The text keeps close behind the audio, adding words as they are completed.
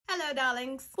Hello,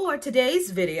 darlings. For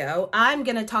today's video, I'm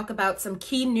gonna talk about some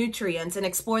key nutrients and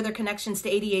explore their connections to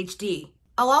ADHD.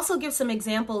 I'll also give some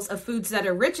examples of foods that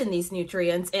are rich in these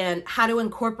nutrients and how to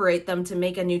incorporate them to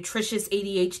make a nutritious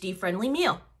ADHD-friendly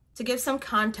meal. To give some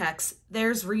context,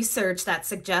 there's research that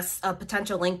suggests a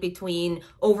potential link between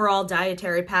overall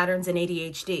dietary patterns and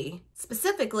ADHD.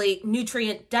 Specifically,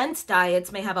 nutrient-dense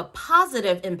diets may have a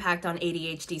positive impact on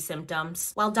ADHD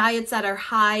symptoms, while diets that are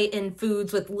high in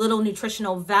foods with little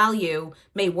nutritional value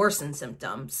may worsen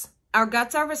symptoms. Our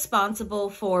guts are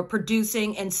responsible for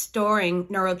producing and storing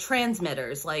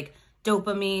neurotransmitters like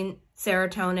dopamine,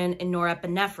 serotonin, and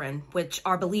norepinephrine, which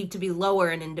are believed to be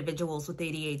lower in individuals with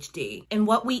ADHD. And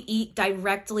what we eat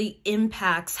directly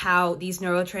impacts how these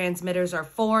neurotransmitters are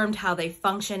formed, how they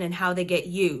function, and how they get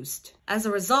used. As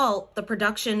a result, the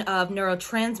production of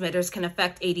neurotransmitters can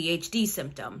affect ADHD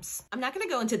symptoms. I'm not going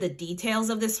to go into the details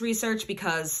of this research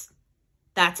because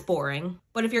that's boring.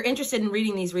 But if you're interested in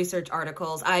reading these research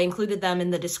articles, I included them in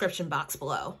the description box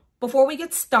below. Before we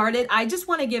get started, I just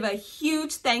want to give a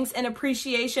huge thanks and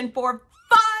appreciation for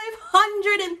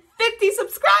 550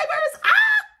 subscribers!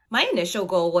 My initial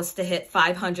goal was to hit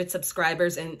 500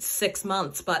 subscribers in 6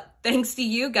 months, but thanks to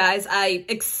you guys, I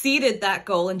exceeded that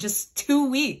goal in just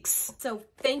 2 weeks. So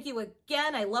thank you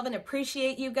again. I love and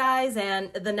appreciate you guys,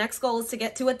 and the next goal is to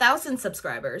get to 1,000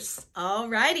 subscribers.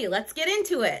 Alrighty, let's get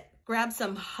into it. Grab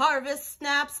some harvest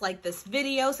snaps like this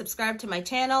video, subscribe to my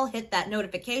channel, hit that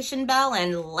notification bell,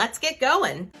 and let's get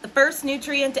going. The first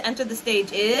nutrient to enter the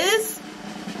stage is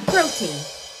protein,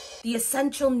 the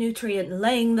essential nutrient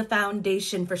laying the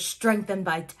foundation for strength and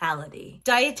vitality.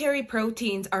 Dietary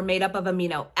proteins are made up of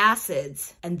amino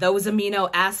acids, and those amino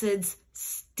acids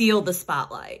steal the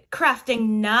spotlight,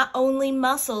 crafting not only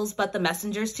muscles, but the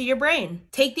messengers to your brain.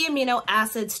 Take the amino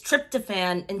acids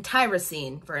tryptophan and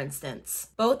tyrosine, for instance.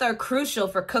 Both are crucial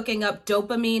for cooking up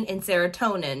dopamine and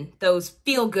serotonin, those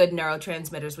feel-good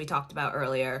neurotransmitters we talked about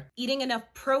earlier. Eating enough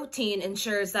protein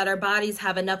ensures that our bodies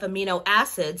have enough amino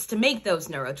acids to make those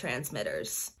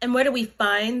neurotransmitters. And where do we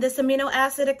find this amino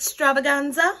acid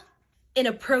extravaganza? In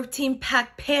a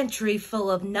protein-packed pantry full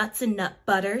of nuts and nut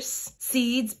butters,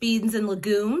 seeds, beans, and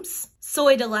legumes,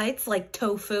 soy delights like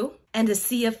tofu, and a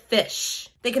sea of fish.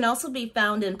 They can also be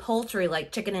found in poultry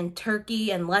like chicken and turkey,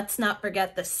 and let's not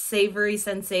forget the savory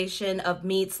sensation of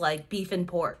meats like beef and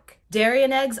pork. Dairy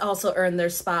and eggs also earn their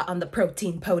spot on the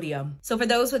protein podium. So for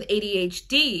those with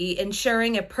ADHD,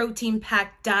 ensuring a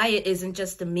protein-packed diet isn't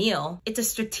just a meal, it's a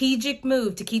strategic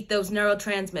move to keep those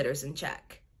neurotransmitters in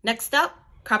check. Next up,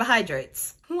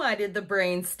 carbohydrates. Why did the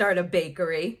brain start a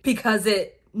bakery? Because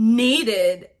it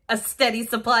needed a steady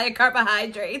supply of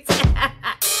carbohydrates.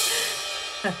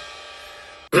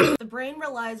 The brain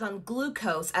relies on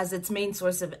glucose as its main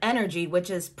source of energy, which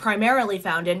is primarily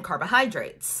found in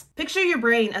carbohydrates. Picture your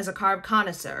brain as a carb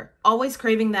connoisseur, always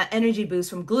craving that energy boost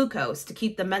from glucose to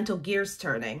keep the mental gears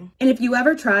turning. And if you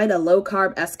ever tried a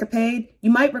low-carb escapade,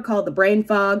 you might recall the brain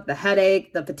fog, the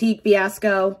headache, the fatigue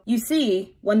fiasco. You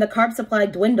see, when the carb supply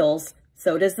dwindles,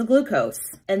 so does the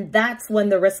glucose. And that's when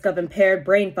the risk of impaired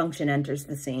brain function enters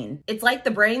the scene. It's like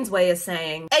the brain's way of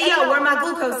saying, hey yo, where my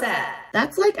glucose at?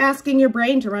 That's like asking your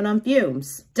brain to run on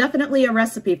fumes. Definitely a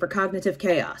recipe for cognitive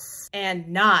chaos. And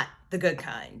not the good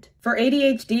kind. For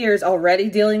ADHDers already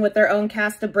dealing with their own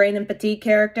cast of brain and fatigue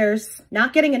characters,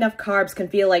 not getting enough carbs can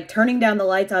feel like turning down the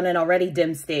lights on an already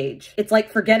dim stage. It's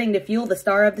like forgetting to fuel the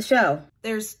star of the show.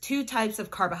 There's 2 types of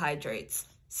carbohydrates,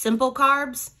 simple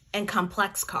carbs and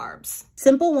complex carbs.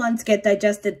 Simple ones get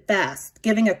digested fast,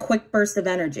 giving a quick burst of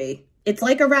energy. It's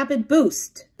like a rapid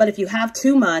boost, but if you have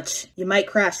too much, you might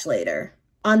crash later.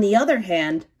 On the other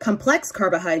hand, complex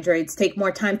carbohydrates take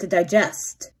more time to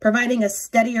digest, providing a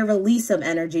steadier release of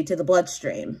energy to the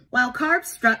bloodstream. While carbs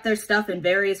strut their stuff in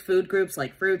various food groups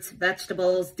like fruits,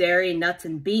 vegetables, dairy, nuts,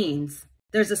 and beans,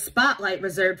 there's a spotlight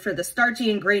reserved for the starchy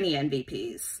and grainy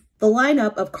MVPs. The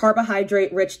lineup of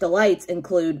carbohydrate-rich delights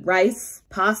include rice,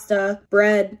 pasta,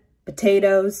 bread,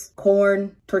 potatoes,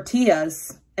 corn,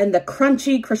 tortillas, and the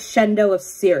crunchy crescendo of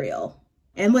cereal.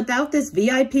 And without this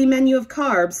VIP menu of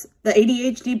carbs, the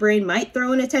ADHD brain might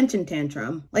throw an attention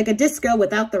tantrum, like a disco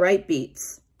without the right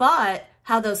beats. But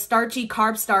how those starchy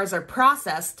carb stars are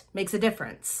processed makes a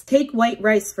difference. Take white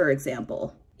rice, for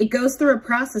example. It goes through a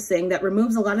processing that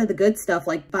removes a lot of the good stuff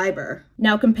like fiber.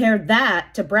 Now compare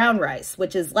that to brown rice,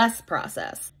 which is less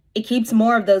processed. It keeps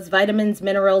more of those vitamins,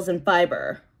 minerals, and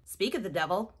fiber. Speak of the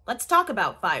devil, let's talk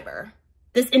about fiber.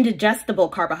 This indigestible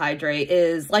carbohydrate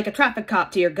is like a traffic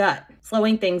cop to your gut,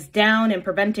 slowing things down and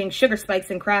preventing sugar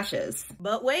spikes and crashes.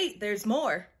 But wait, there's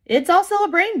more. It's also a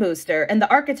brain booster and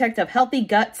the architect of Healthy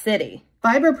Gut City.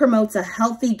 Fiber promotes a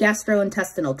healthy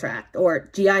gastrointestinal tract,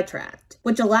 or GI tract,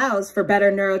 which allows for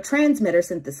better neurotransmitter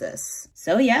synthesis.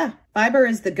 So yeah, fiber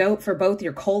is the GOAT for both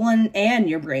your colon and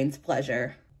your brain's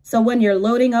pleasure. So when you're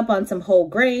loading up on some whole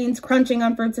grains, crunching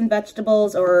on fruits and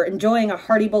vegetables, or enjoying a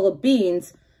hearty bowl of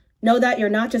beans, know that you're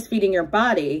not just feeding your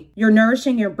body, you're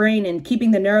nourishing your brain and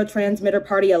keeping the neurotransmitter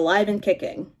party alive and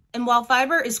kicking. And while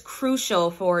fiber is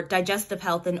crucial for digestive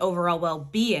health and overall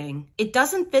well-being, it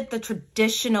doesn't fit the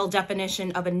traditional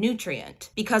definition of a nutrient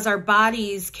because our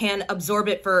bodies can absorb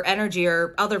it for energy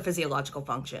or other physiological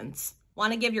functions.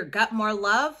 Want to give your gut more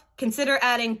love? Consider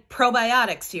adding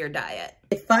probiotics to your diet.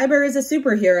 If fiber is a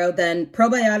superhero, then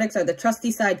probiotics are the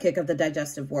trusty sidekick of the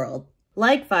digestive world.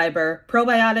 Like fiber,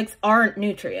 probiotics aren't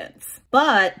nutrients,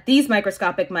 but these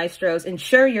microscopic maestros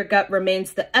ensure your gut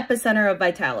remains the epicenter of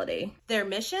vitality. Their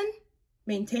mission?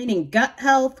 Maintaining gut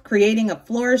health, creating a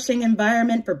flourishing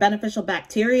environment for beneficial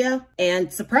bacteria,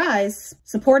 and, surprise,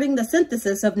 supporting the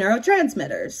synthesis of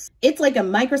neurotransmitters. It's like a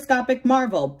microscopic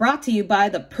marvel brought to you by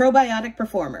the probiotic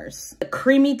performers. The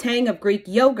creamy tang of Greek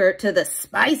yogurt to the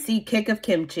spicy kick of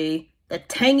kimchi, the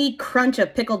tangy crunch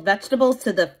of pickled vegetables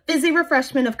to the fizzy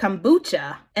refreshment of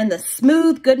kombucha, and the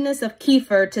smooth goodness of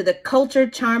kefir to the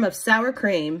cultured charm of sour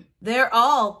cream. They're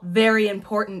all very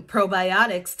important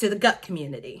probiotics to the gut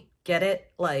community. Get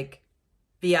it? Like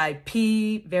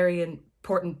VIP, very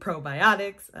important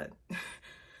probiotics.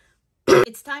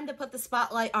 It's time to put the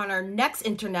spotlight on our next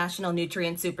international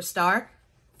nutrient superstar,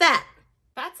 fat.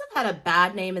 Fats have had a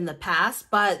bad name in the past,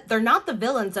 but they're not the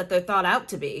villains that they're thought out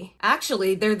to be.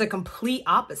 Actually, they're the complete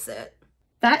opposite.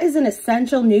 Fat is an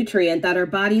essential nutrient that our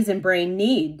bodies and brain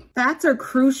need. Fats are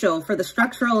crucial for the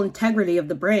structural integrity of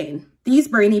the brain. These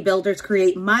brainy builders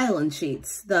create myelin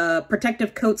sheaths, the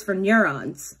protective coats for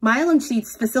neurons. Myelin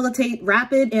sheaths facilitate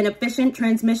rapid and efficient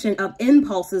transmission of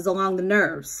impulses along the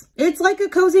nerves. It's like a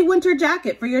cozy winter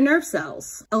jacket for your nerve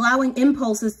cells, allowing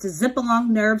impulses to zip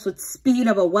along nerves with speed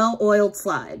of a well-oiled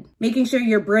slide, making sure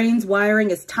your brain's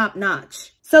wiring is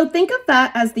top-notch. So think of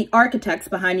that as the architects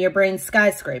behind your brain's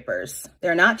skyscrapers.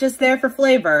 They're not just there for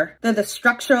flavor, they're the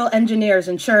structural engineers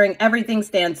ensuring everything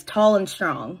stands tall and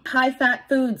strong. High-fat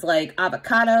foods like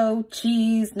avocado,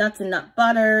 cheese, nuts and nut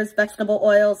butters, vegetable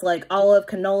oils like olive,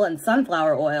 canola, and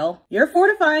sunflower oil. You're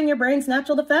fortifying your brain's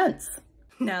natural defense.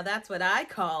 Now that's what I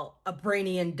call a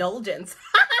brainy indulgence.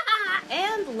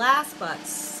 And last but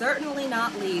certainly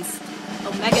not least,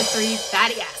 omega-3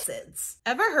 fatty acids.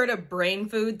 Ever heard of brain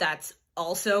food that's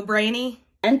also brainy?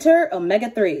 Enter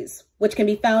omega-3s, which can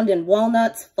be found in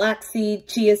walnuts, flaxseed,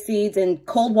 chia seeds, and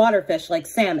cold water fish like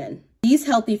salmon. These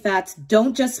healthy fats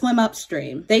don't just swim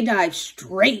upstream, they dive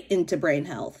straight into brain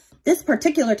health. This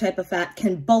particular type of fat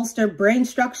can bolster brain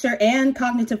structure and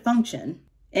cognitive function.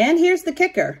 And here's the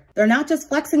kicker. They're not just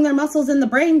flexing their muscles in the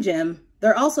brain gym,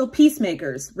 they're also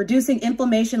peacemakers, reducing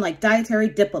inflammation like dietary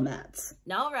diplomats.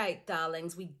 All right,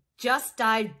 darlings, we just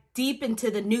dived deep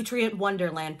into the nutrient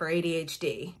wonderland for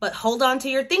ADHD. But hold on to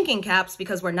your thinking caps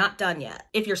because we're not done yet.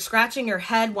 If you're scratching your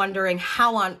head wondering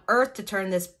how on earth to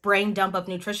turn this brain dump of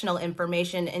nutritional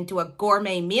information into a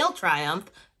gourmet meal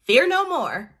triumph, fear no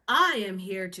more. I am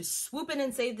here to swoop in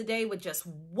and save the day with just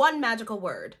one magical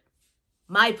word.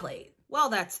 My plate. Well,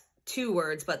 that's two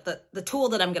words, but the tool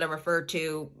that I'm going to refer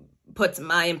to puts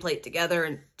my and plate together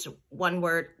into one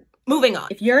word. Moving on.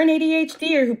 If you're an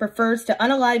ADHDer who prefers to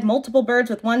unalive multiple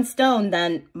birds with one stone,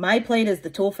 then My Plate is the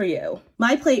tool for you.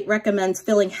 My Plate recommends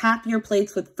filling half your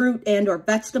plates with fruit and or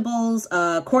vegetables,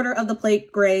 a quarter of the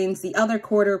plate grains, the other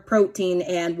quarter protein,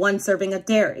 and 1 serving of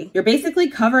dairy. You're basically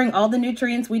covering all the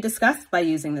nutrients we discussed by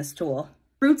using this tool.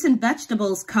 Fruits and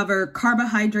vegetables cover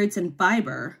carbohydrates and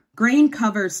fiber. Grain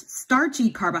covers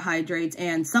starchy carbohydrates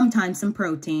and sometimes some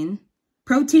protein.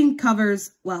 Protein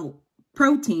covers, well,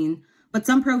 protein, but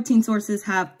some protein sources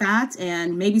have fats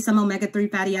and maybe some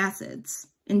omega-3 fatty acids.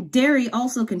 And dairy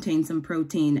also contains some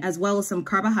protein, as well as some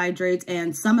carbohydrates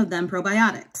and some of them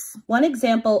probiotics. One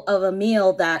example of a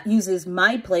meal that uses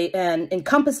My Plate and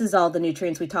encompasses all the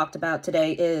nutrients we talked about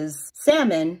today is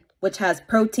salmon, which has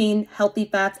protein, healthy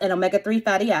fats, and omega-3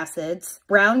 fatty acids.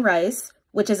 Brown rice,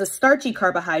 which is a starchy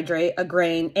carbohydrate, a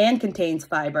grain, and contains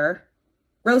fiber.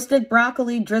 Roasted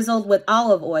broccoli drizzled with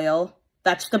olive oil.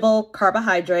 Vegetable,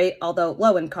 carbohydrate, although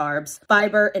low in carbs,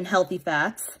 fiber, and healthy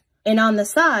fats. And on the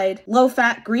side,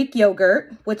 low-fat Greek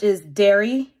yogurt, which is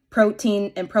dairy,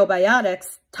 protein, and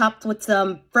probiotics, topped with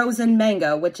some frozen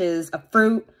mango, which is a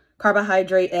fruit,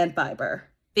 carbohydrate, and fiber.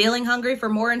 Feeling hungry for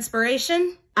more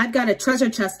inspiration? I've got a treasure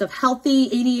chest of healthy,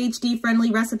 ADHD-friendly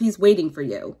recipes waiting for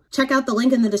you. Check out the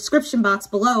link in the description box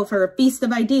below for a feast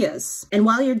of ideas. And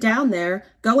while you're down there,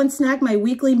 go and snag my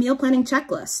weekly meal planning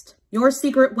checklist. your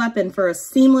secret weapon for a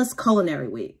seamless culinary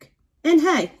week. And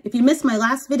hey, if you missed my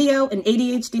last video, An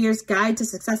ADHDer's Guide to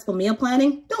Successful Meal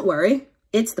Planning, don't worry.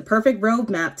 It's the perfect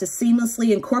roadmap to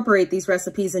seamlessly incorporate these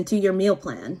recipes into your meal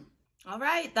plan. All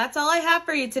right, that's all I have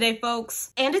for you today,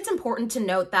 folks. And it's important to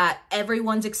note that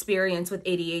everyone's experience with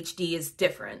ADHD is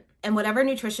different. And whatever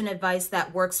nutrition advice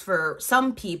that works for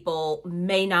some people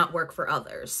may not work for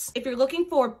others. If you're looking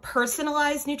for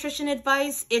personalized nutrition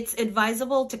advice, it's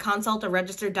advisable to consult a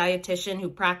registered dietitian who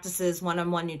practices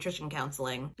one-on-one nutrition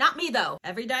counseling. Not me, though.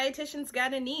 Every dietitian's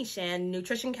got a niche, and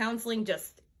nutrition counseling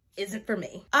just isn't for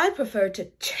me. I prefer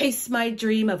to chase my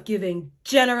dream of giving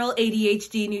general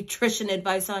ADHD nutrition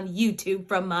advice on YouTube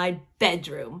from my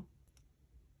bedroom.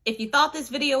 If you thought this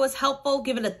video was helpful,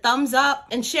 give it a thumbs up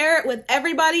and share it with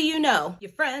everybody you know.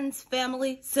 Your friends,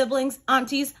 family, siblings,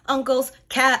 aunties, uncles,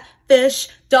 cat, fish,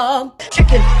 dog,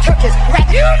 chicken, turkeys,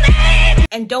 rat, you name it!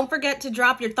 And don't forget to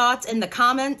drop your thoughts in the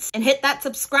comments and hit that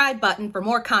subscribe button for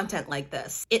more content like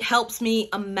this. It helps me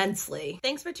immensely.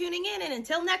 Thanks for tuning in, and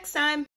until next time.